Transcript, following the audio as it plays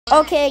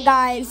Okay,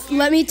 guys,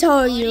 let me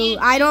tell you,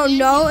 I don't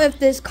know if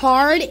this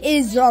card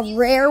is a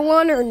rare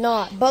one or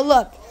not, but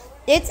look,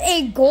 it's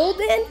a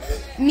golden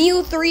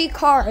Mew 3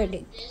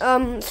 card.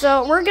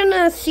 So we're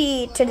gonna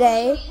see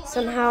today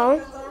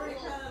somehow.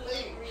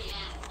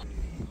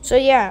 So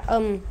yeah,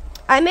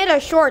 I made a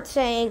short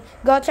saying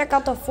go check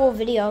out the full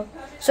video.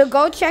 So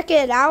go check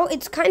it out.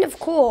 It's kind of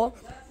cool,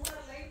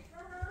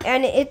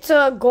 and it's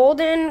a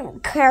golden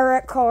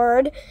carrot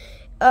card,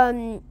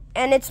 and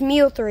it's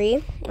Mew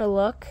 3.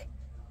 Look.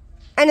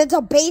 And it's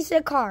a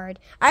basic card.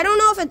 I don't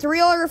know if it's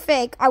real or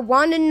fake. I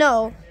want to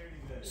know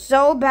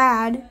so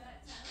bad.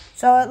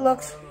 So it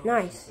looks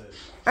nice.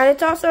 And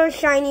it's also a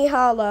shiny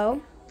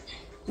hollow.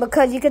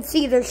 Because you can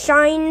see there's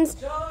shines.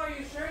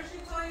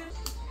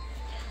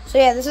 So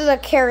yeah, this is a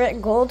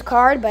carrot gold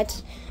card.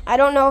 But I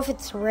don't know if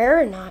it's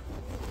rare or not.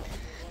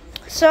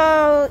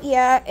 So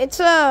yeah, it's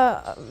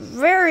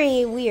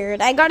very weird.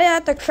 I got it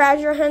at the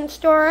treasure hunt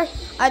store.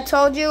 I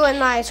told you in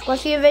my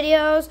squishy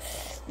videos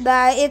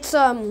that it's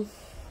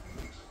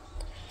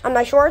on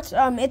my shorts,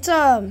 it's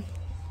a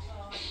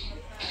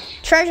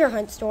treasure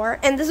hunt store,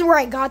 and this is where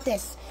I got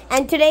this.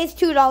 And today's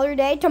 $2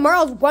 day,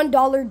 tomorrow's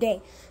 $1 day.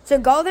 So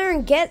go there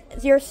and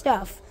get your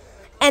stuff.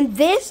 And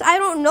this, I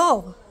don't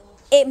know.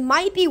 It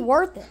might be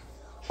worth it.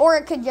 Or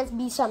it could just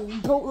be some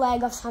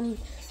bootleg of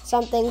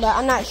something, but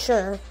I'm not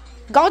sure.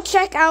 Go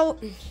check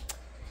out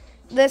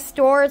this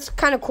store. It's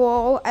kind of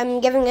cool.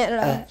 I'm giving it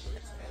a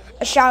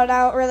shout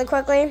out really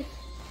quickly.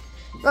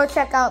 Go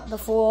check out the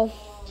full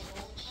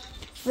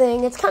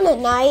thing. It's kind of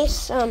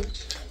nice.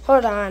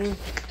 Hold on.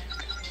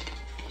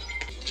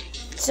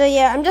 So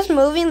yeah, I'm just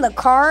moving the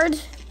card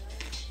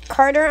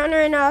around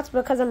right now. It's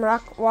because I'm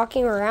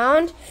walking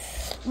around,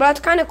 but it's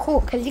kind of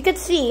cool because you could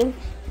see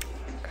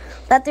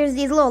that there's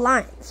these little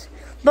lines.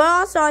 But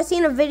also, I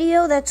seen a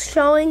video that's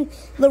showing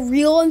the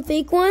real and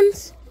fake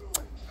ones,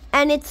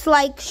 and it's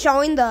like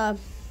showing the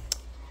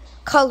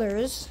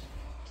colors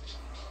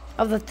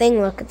of the thing.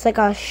 Look, it's like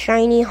a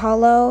shiny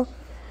hollow.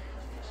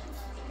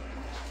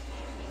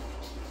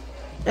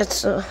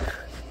 That's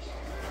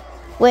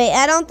wait,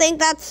 I don't think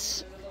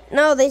that's,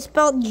 no, they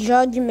spelled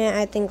judgment,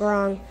 I think,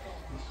 wrong.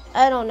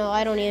 I don't know.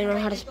 I don't even know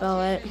how to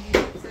spell it.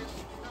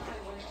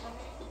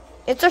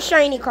 It's a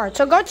shiny card.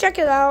 So go check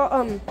it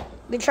out,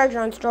 the treasure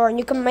hunt store, and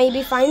you can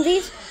maybe find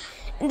these.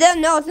 And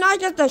then, no, it's not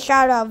just a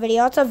shout-out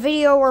video. It's a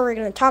video where we're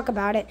going to talk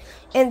about it.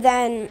 And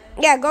then,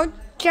 yeah, go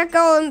check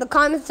out in the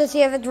comments to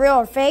see if it's real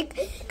or fake,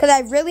 because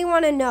I really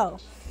want to know.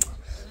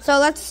 So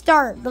let's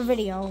start the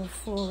video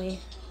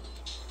fully.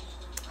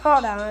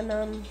 Hold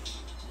on,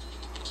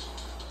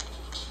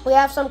 we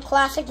have some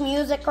classic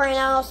music right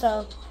now,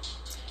 so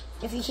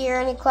if you hear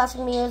any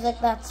classic music,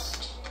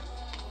 that's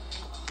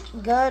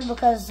good,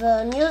 because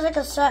the music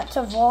is set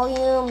to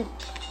volume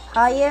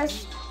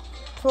highest,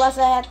 plus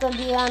I have to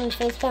be on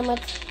FaceTime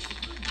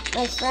with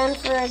my friend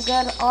for a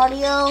good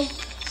audio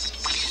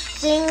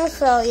thing,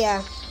 so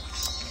yeah.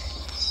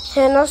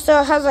 And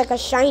also it has like a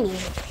shiny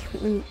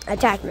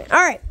attachment.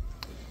 Alright.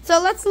 So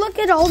let's look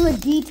at all the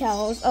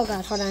details. Oh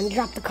gosh, hold on,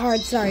 dropped the card,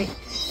 sorry.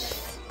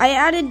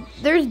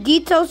 There's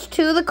details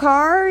to the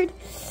card.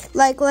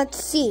 Like,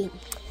 let's see.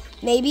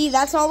 Maybe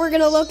that's all we're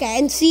gonna look at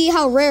and see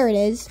how rare it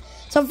is.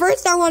 So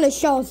first I wanna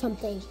show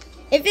something.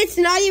 If it's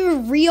not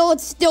even real,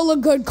 it's still a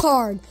good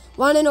card.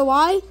 Wanna know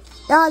why? It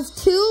has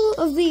 2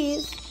 of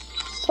these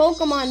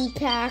Pokemon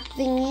pack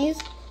thingies.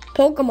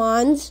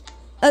 Pokemons.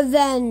 And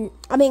then,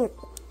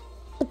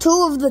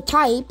 2 of the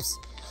types.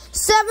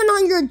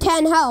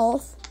 710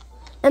 health.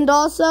 And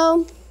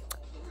also,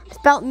 I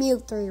spelled Mew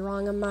 3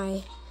 wrong on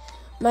my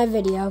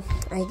video,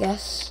 I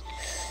guess.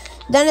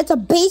 Then it's a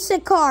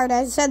basic card.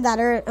 I said that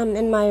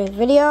in my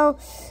video.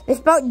 They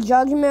spelled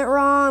judgment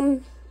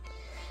wrong.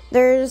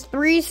 There's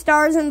 3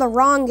 stars in the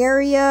wrong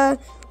area.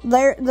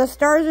 The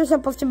stars are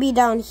supposed to be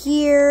down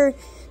here.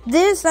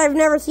 This I've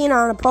never seen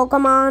on a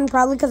Pokemon,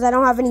 probably because I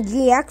don't have any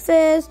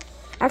GXs.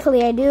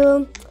 Actually, I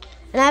do.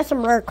 And I have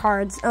some rare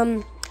cards.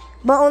 But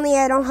only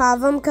I don't have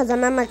them because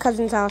I'm at my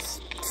cousin's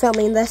house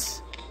filming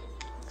this.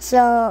 So,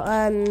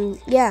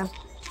 yeah.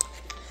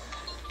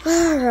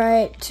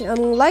 Alright.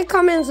 Like,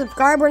 comment, and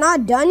subscribe. We're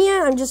not done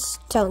yet. I'm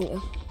just telling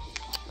you.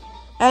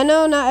 I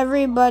know not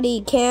everybody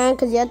can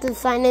because you have to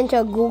sign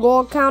into a Google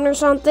account or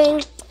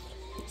something.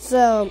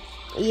 So,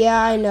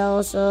 yeah, I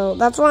know. So,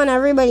 that's when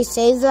everybody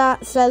says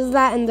that,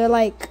 and they're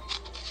like,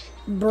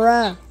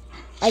 bruh,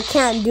 I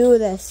can't do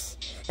this.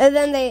 And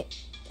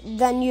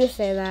then you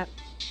say that.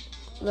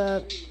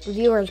 The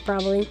viewers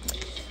probably.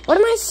 What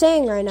am I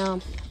saying right now?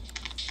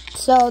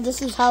 So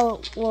this is how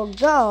it will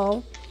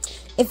go.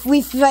 If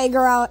we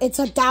figure out it's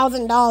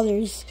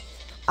 $1,000,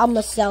 I'm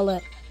gonna sell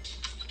it.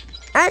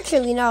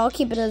 Actually, no, I'll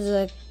keep it as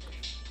a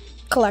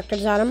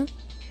collector's item.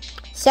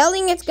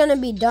 Selling it's gonna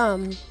be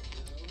dumb.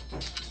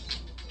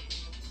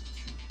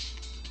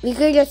 We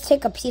could just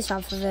take a piece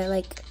off of it,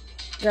 like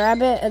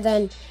grab it and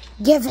then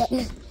give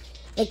it.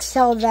 Like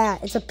sell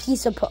that. It's a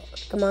piece of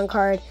Pokemon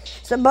card.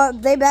 So,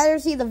 but they better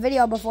see the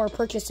video before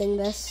purchasing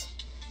this.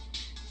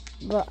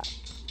 But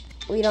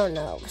we don't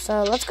know.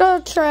 So let's go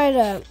try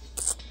to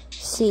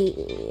see.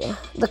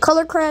 The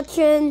color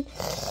correction.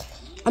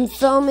 I'm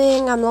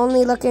filming. I'm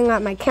only looking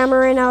at my camera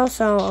right now.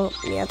 So,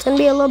 yeah, it's going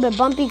to be a little bit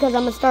bumpy because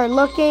I'm going to start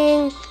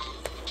looking.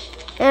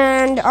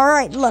 And,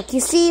 alright, look.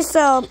 You see,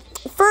 so,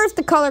 first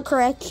the color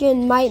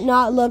correction might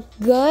not look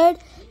good.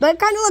 But it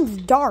kind of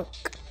looks dark.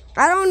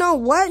 I don't know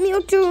what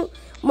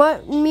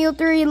Mew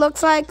 3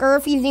 looks like. Or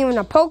if he's even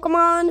a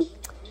Pokemon.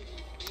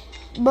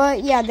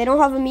 But, yeah, they don't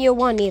have a Mew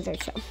 1 either.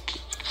 So,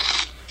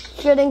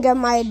 shouldn't get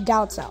my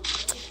doubts out.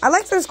 I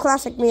like this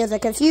classic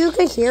music. If you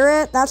could hear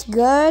it, that's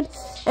good.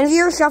 And if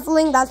you're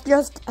shuffling, that's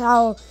just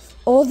how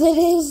old it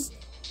is.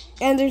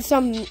 And there's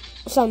some,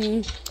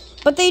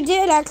 but they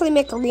did actually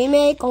make a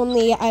remake,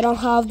 only I don't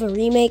have the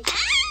remake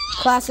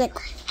classic.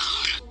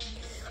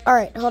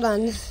 Alright, hold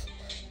on.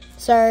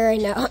 Sorry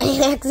right now,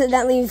 I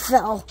accidentally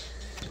fell.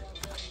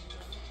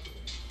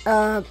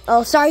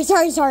 Oh, sorry,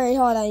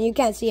 hold on, you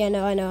can't see, I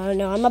know. I'm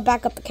gonna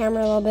back up the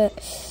camera a little bit.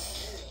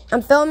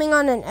 I'm filming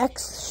on an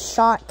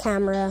X-Shot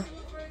camera.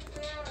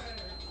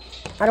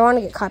 I don't want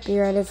to get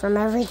copyrighted from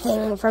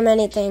everything, from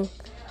anything.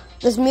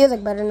 This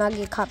music better not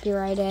get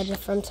copyrighted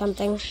from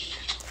something.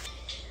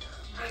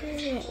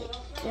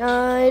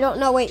 I don't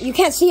know. Wait, you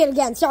can't see it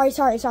again. Sorry.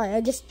 I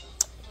just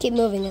keep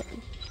moving it.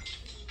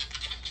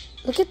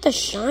 Look at the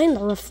shine,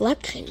 the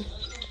reflection.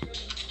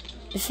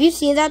 If you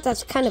see that,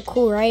 that's kind of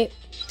cool, right?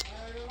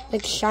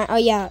 Like shine. Oh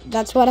yeah,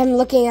 that's what I'm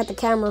looking at the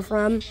camera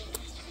from.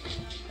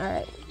 All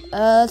right.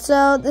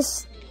 So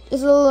this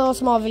is a little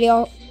small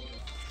video.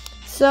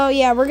 So,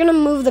 yeah, we're going to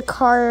move the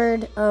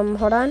card,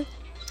 hold on,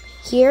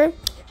 here.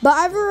 But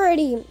I've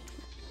already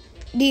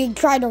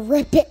tried to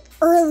rip it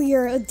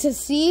earlier to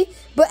see,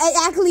 but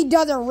it actually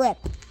doesn't rip.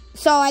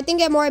 So, I think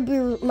it might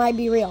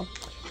be real.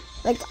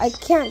 Like, I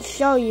can't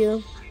show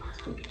you.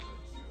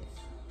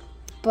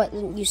 But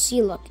you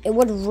see, look, it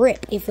would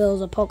rip if it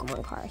was a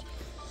Pokemon card.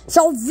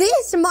 So,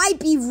 this might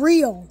be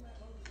real.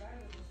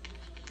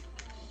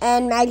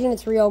 And imagine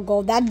it's real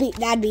gold.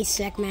 That'd be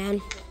sick, man.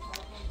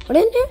 What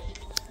in there?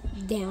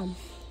 Damn.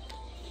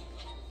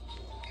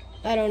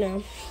 I don't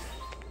know.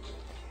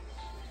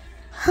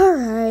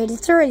 Alright,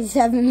 it's already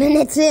 7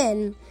 minutes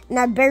in. And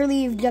I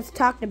barely just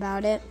talked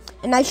about it.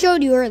 And I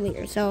showed you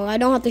earlier, so I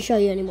don't have to show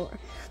you anymore.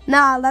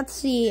 Now, let's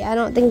see. I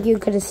don't think you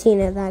could have seen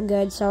it that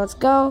good. So let's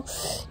go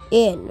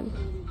in.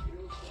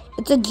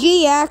 It's a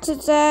GX.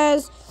 It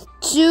says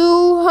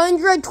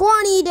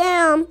 220,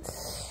 damn.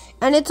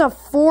 And it's a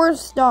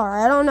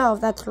 4-star. I don't know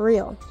if that's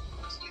real.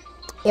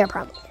 Yeah,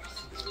 probably.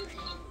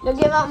 To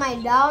give out my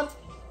doubts,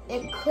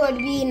 it could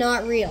be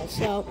not real.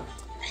 So,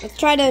 let's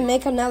try to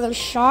make another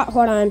shot.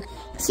 Hold on.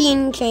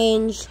 Scene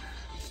change.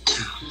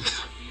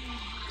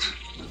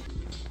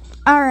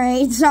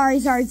 Alright, sorry.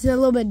 It's a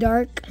little bit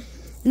dark.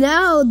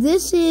 Now,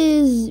 this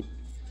is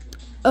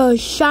a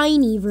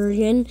shiny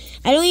version.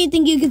 I don't even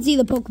think you can see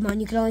the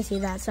Pokemon. You can only see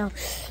that. So,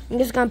 I'm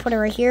just going to put it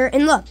right here.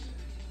 And look.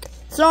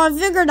 So, I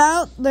figured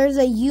out there's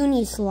a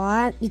uni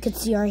slot. You can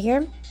see right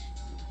here.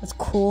 That's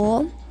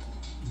cool.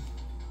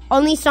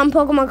 Only some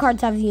Pokemon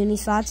cards have uni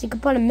slots. You can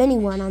put a mini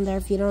one on there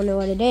if you don't know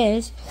what it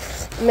is.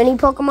 Mini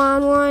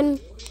Pokemon one.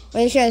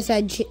 Wait, should I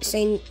said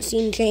scene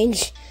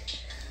change?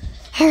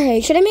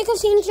 Alright, should I make a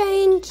scene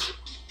change?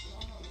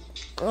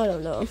 I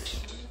don't know.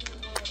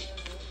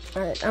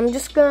 Alright, I'm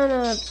just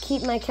gonna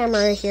keep my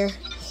camera right here.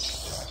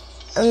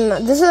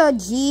 This is a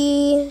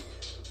G3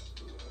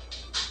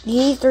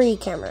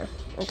 camera.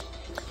 Okay.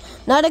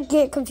 Not to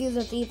get confused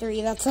with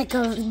E3. That's like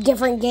a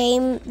different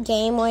game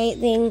weight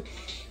thing.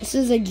 This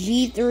is a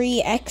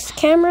G3X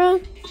camera,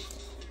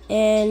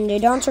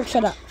 and don't search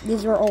it up.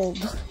 These were old.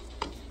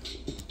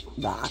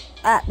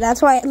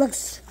 That's why it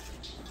looks,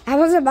 I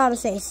was about to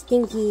say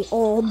stinky,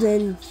 old,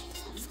 and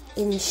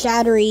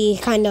shattery,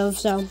 kind of,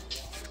 so.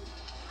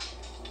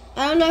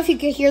 I don't know if you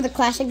could hear the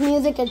classic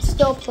music. It's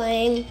still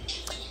playing.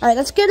 All right,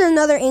 let's get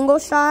another angle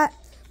shot.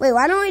 Wait,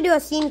 why don't we do a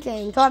scene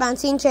change? Hold on,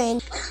 scene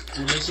change.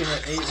 You're making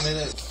it 8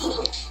 minutes.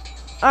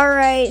 All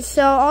right,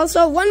 so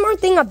also one more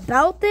thing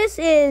about this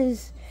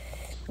is,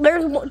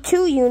 there's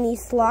 2 uni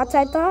slots,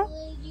 I thought.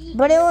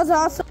 But it was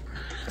also...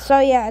 So,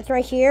 yeah, it's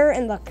right here.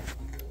 And look.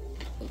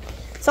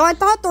 So, I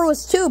thought there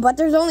was 2, but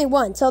there's only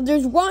 1. So,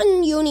 there's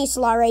 1 uni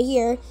slot right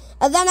here.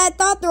 And then I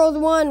thought there was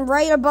one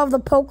right above the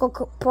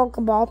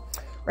Pokeball.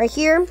 Right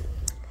here.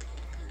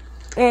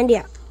 And,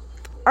 yeah.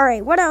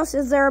 Alright, what else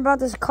is there about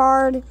this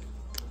card?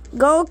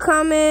 Go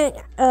comment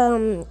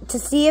to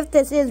see if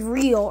this is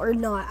real or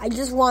not. I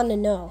just want to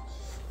know.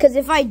 Because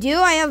if I do,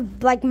 I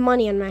have, like,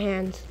 money on my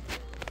hands.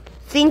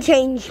 Scene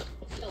change.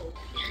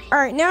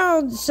 Alright,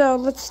 now, so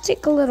let's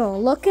take a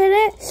little look at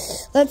it.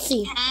 Let's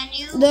see.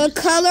 The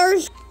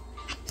colors.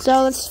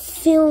 So let's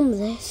film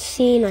this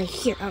scene right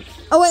here.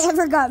 Oh wait, I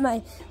forgot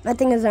my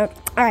thing is out.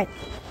 Alright.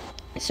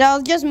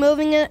 So just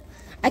moving it.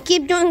 I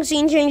keep doing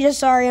scene changes.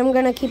 Sorry, I'm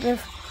going to keep it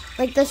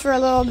like this for a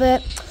little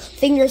bit.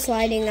 Finger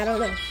sliding. I don't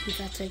know if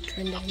that's a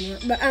trend anymore.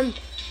 But,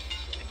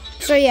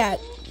 so yeah.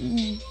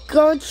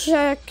 Go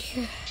check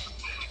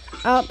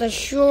out the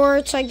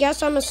shorts. I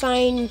guess I'm going to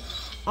sign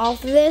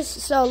off this.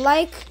 So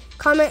like,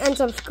 comment, and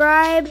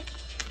subscribe.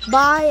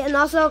 Bye, and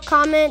also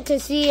comment to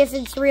see if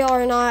it's real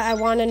or not. I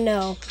want to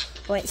know.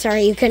 Wait,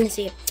 sorry, you couldn't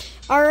see it.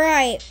 All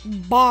right,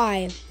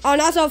 bye. Oh,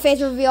 and also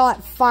face reveal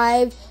at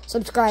 5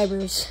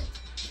 subscribers.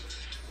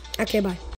 Okay, bye.